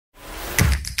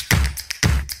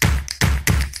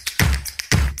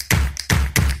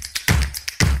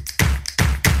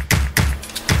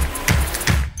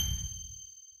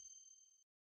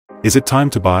Is it time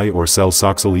to buy or sell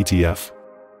SOXL ETF?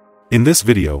 In this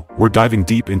video, we're diving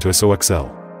deep into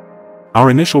SOXL. Our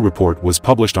initial report was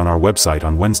published on our website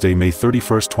on Wednesday, May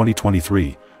 31,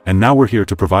 2023, and now we're here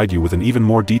to provide you with an even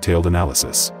more detailed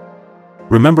analysis.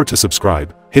 Remember to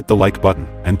subscribe, hit the like button,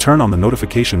 and turn on the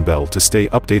notification bell to stay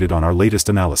updated on our latest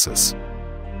analysis.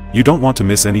 You don't want to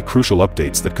miss any crucial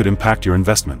updates that could impact your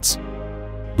investments.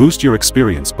 Boost your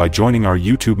experience by joining our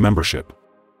YouTube membership.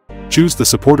 Choose the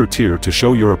supporter tier to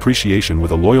show your appreciation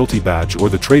with a loyalty badge, or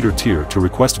the trader tier to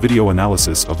request video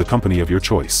analysis of the company of your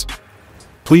choice.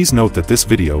 Please note that this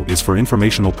video is for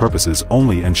informational purposes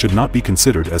only and should not be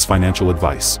considered as financial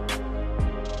advice.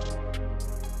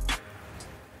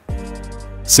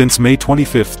 Since May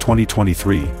 25,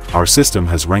 2023, our system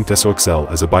has ranked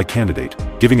SOXL as a buy candidate,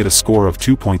 giving it a score of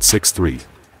 2.63.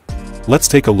 Let's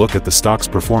take a look at the stock's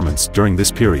performance during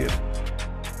this period.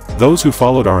 Those who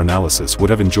followed our analysis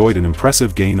would have enjoyed an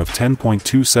impressive gain of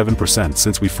 10.27%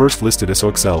 since we first listed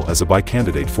SOXL as a buy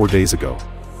candidate 4 days ago.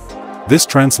 This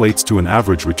translates to an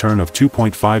average return of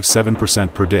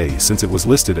 2.57% per day since it was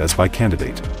listed as buy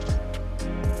candidate.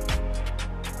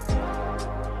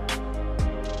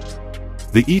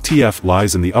 The ETF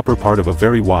lies in the upper part of a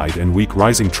very wide and weak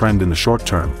rising trend in the short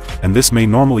term, and this may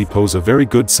normally pose a very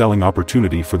good selling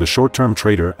opportunity for the short-term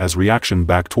trader, as reaction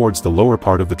back towards the lower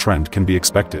part of the trend can be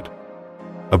expected.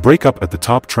 A breakup at the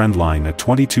top trend line at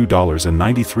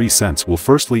 $22.93 will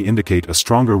firstly indicate a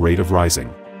stronger rate of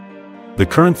rising. The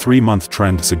current 3-month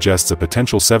trend suggests a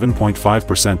potential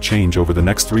 7.5% change over the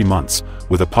next 3 months,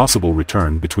 with a possible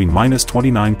return between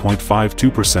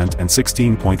 -29.52% and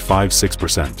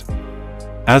 16.56%.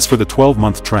 As for the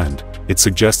 12-month trend, it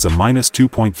suggests a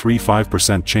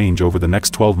 -2.35% change over the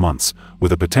next 12 months,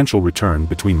 with a potential return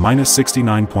between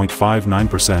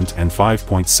 -69.59% and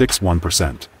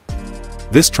 5.61%.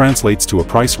 This translates to a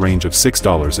price range of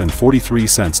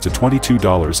 $6.43 to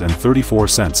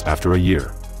 $22.34 after a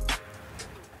year.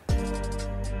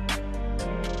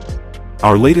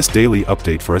 Our latest daily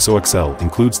update for SOXL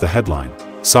includes the headline: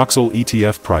 SOXL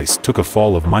ETF price took a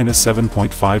fall of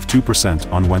 -7.52%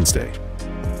 on Wednesday.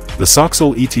 The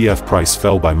SOXL ETF price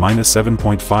fell by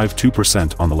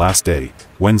 -7.52% on the last day,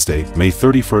 Wednesday, May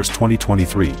 31,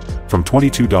 2023, from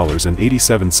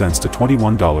 $22.87 to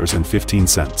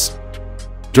 $21.15.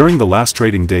 During the last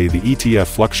trading day, the ETF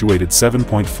fluctuated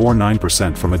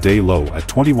 7.49% from a day low at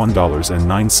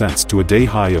 $21.09 to a day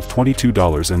high of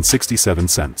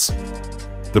 $22.67.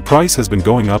 The price has been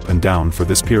going up and down for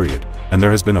this period, and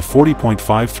there has been a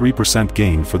 40.53%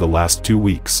 gain for the last 2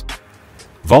 weeks.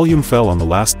 Volume fell on the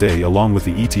last day along with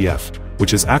the ETF,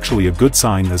 which is actually a good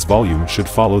sign, as volume should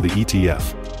follow the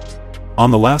ETF. On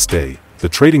the last day, the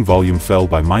trading volume fell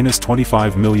by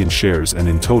 -25 million shares, and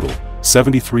in total,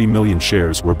 73 million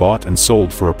shares were bought and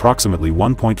sold for approximately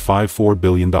 $1.54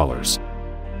 billion.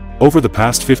 Over the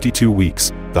past 52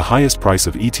 weeks, the highest price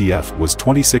of ETF was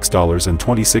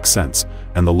 $26.26,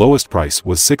 and the lowest price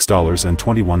was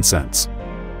 $6.21.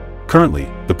 Currently,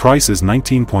 the price is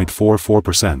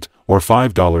 19.44%, or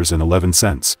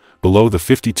 $5.11, below the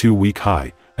 52-week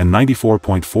high, and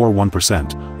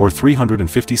 94.41%, or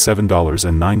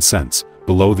 $357.09,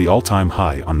 below the all-time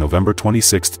high on November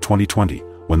 26, 2020,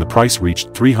 when the price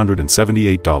reached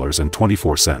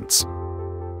 $378.24.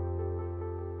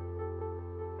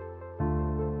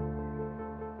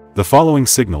 The following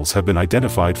signals have been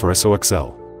identified for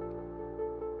SOXL.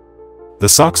 The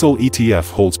SOXL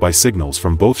ETF holds buy signals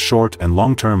from both short and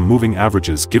long-term moving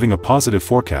averages, giving a positive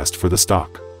forecast for the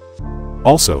stock.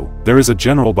 Also, there is a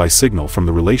general buy signal from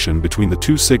the relation between the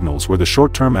two signals, where the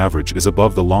short-term average is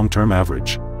above the long-term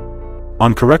average.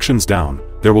 On corrections down,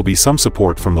 there will be some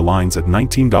support from the lines at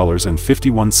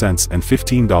 $19.51 and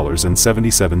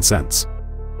 $15.77.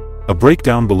 A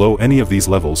breakdown below any of these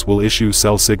levels will issue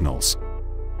sell signals.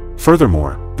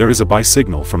 Furthermore, there is a buy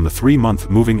signal from the 3-month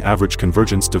moving average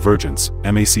convergence divergence,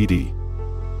 MACD.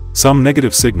 Some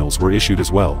negative signals were issued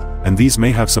as well, and these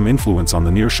may have some influence on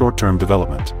the near short-term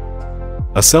development.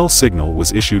 A sell signal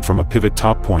was issued from a pivot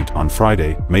top point on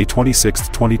Friday, May 26,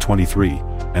 2023,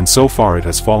 and so far it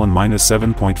has fallen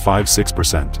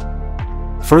 -7.56%.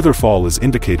 Further fall is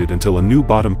indicated until a new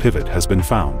bottom pivot has been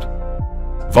found.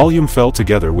 Volume fell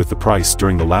together with the price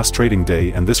during the last trading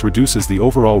day, and this reduces the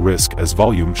overall risk, as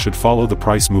volume should follow the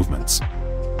price movements.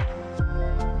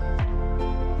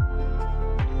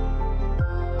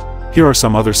 Here are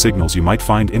some other signals you might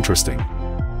find interesting.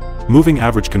 Moving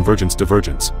average convergence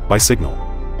divergence, buy signal.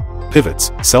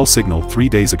 Pivots, sell signal 3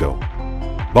 days ago.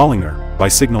 Bollinger, buy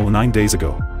signal 9 days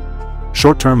ago.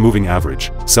 Short-term moving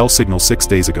average, sell signal 6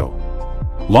 days ago.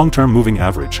 Long-term moving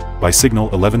average, buy signal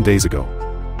 11 days ago.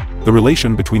 The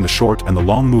relation between the short and the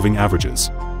long moving averages.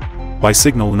 by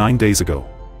signal 9 days ago.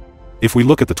 If we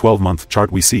look at the 12-month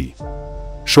chart, we see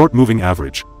short moving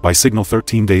average, by signal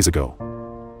 13 days ago.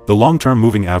 The long-term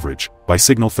moving average, by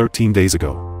signal 13 days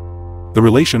ago. The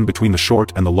relation between the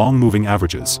short and the long moving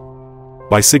averages,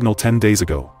 by signal 10 days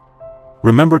ago.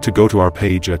 Remember to go to our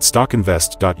page at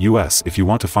StockInvest.us if you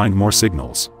want to find more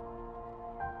signals.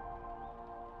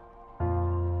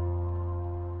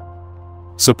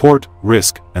 Support,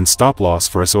 risk, and stop loss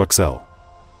for SOXL.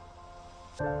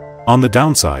 On the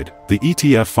downside, the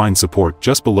ETF finds support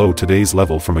just below today's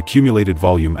level from accumulated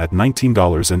volume at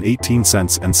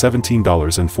 $19.18 and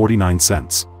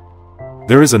 $17.49.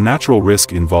 There is a natural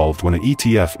risk involved when an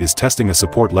ETF is testing a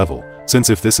support level,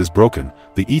 since if this is broken,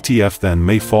 the ETF then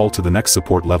may fall to the next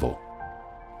support level.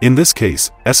 In this case,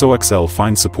 SOXL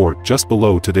finds support just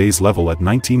below today's level at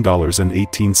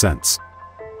 $19.18.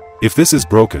 If this is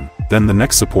broken, then the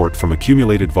next support from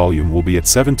accumulated volume will be at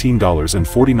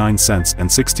 $17.49 and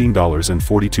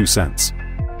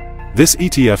 $16.42. This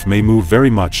ETF may move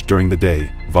very much during the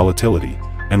day, volatility,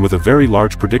 and with a very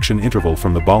large prediction interval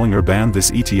from the Bollinger Band. This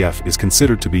ETF is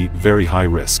considered to be very high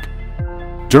risk.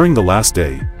 During the last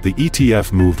day, the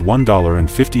ETF moved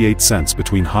 $1.58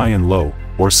 between high and low,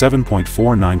 or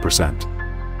 7.49%.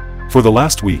 For the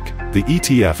last week, the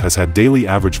ETF has had daily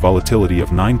average volatility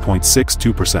of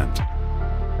 9.62%.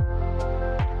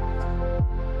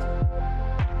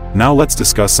 Now let's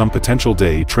discuss some potential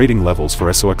day trading levels for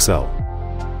SOXL.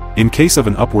 In case of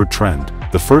an upward trend,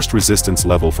 the first resistance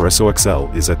level for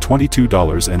SOXL is at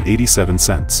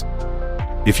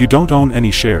 $22.87. If you don't own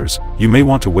any shares, you may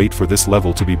want to wait for this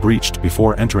level to be breached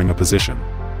before entering a position.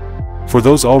 For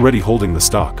those already holding the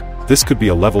stock, this could be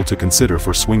a level to consider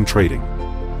for swing trading.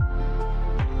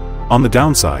 On the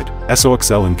downside,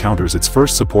 SOXL encounters its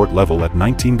first support level at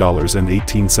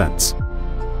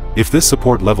 $19.18. If this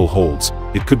support level holds,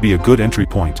 it could be a good entry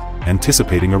point,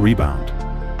 anticipating a rebound.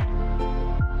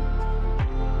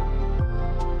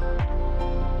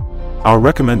 Our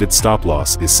recommended stop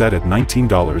loss is set at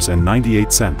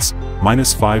 $19.98,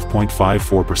 minus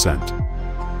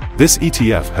 5.54%. This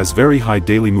ETF has very high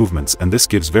daily movements, and this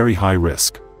gives very high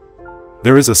risk.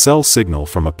 There is a sell signal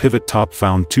from a pivot top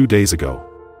found 2 days ago.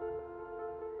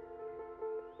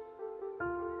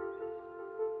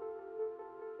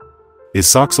 Is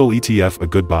SOXL ETF a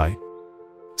good buy?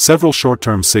 Several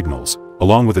short-term signals,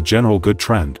 along with a general good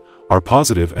trend, are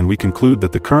positive, and we conclude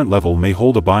that the current level may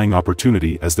hold a buying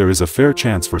opportunity, as there is a fair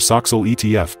chance for SOXL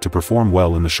ETF to perform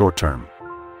well in the short term.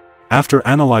 After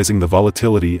analyzing the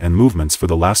volatility and movements for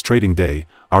the last trading day,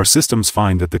 our systems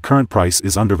find that the current price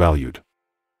is undervalued.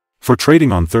 For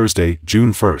trading on Thursday,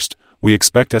 June 1st, we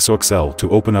expect SOXL to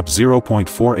open up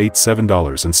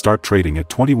 $0.487 and start trading at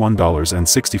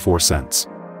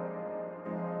 $21.64.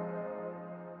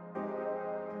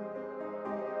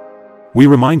 We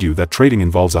remind you that trading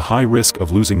involves a high risk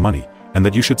of losing money, and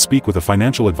that you should speak with a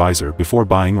financial advisor before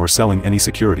buying or selling any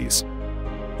securities.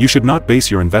 You should not base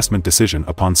your investment decision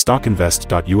upon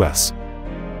StockInvest.us.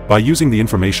 By using the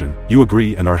information, you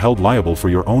agree and are held liable for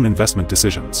your own investment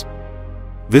decisions.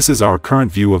 This is our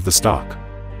current view of the stock.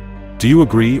 Do you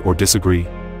agree or disagree?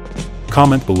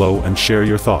 Comment below and share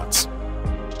your thoughts.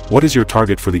 What is your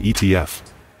target for the ETF?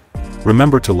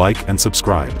 Remember to like and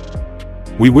subscribe.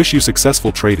 We wish you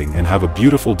successful trading and have a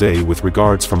beautiful day. With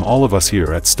regards from all of us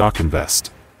here at StockInvest.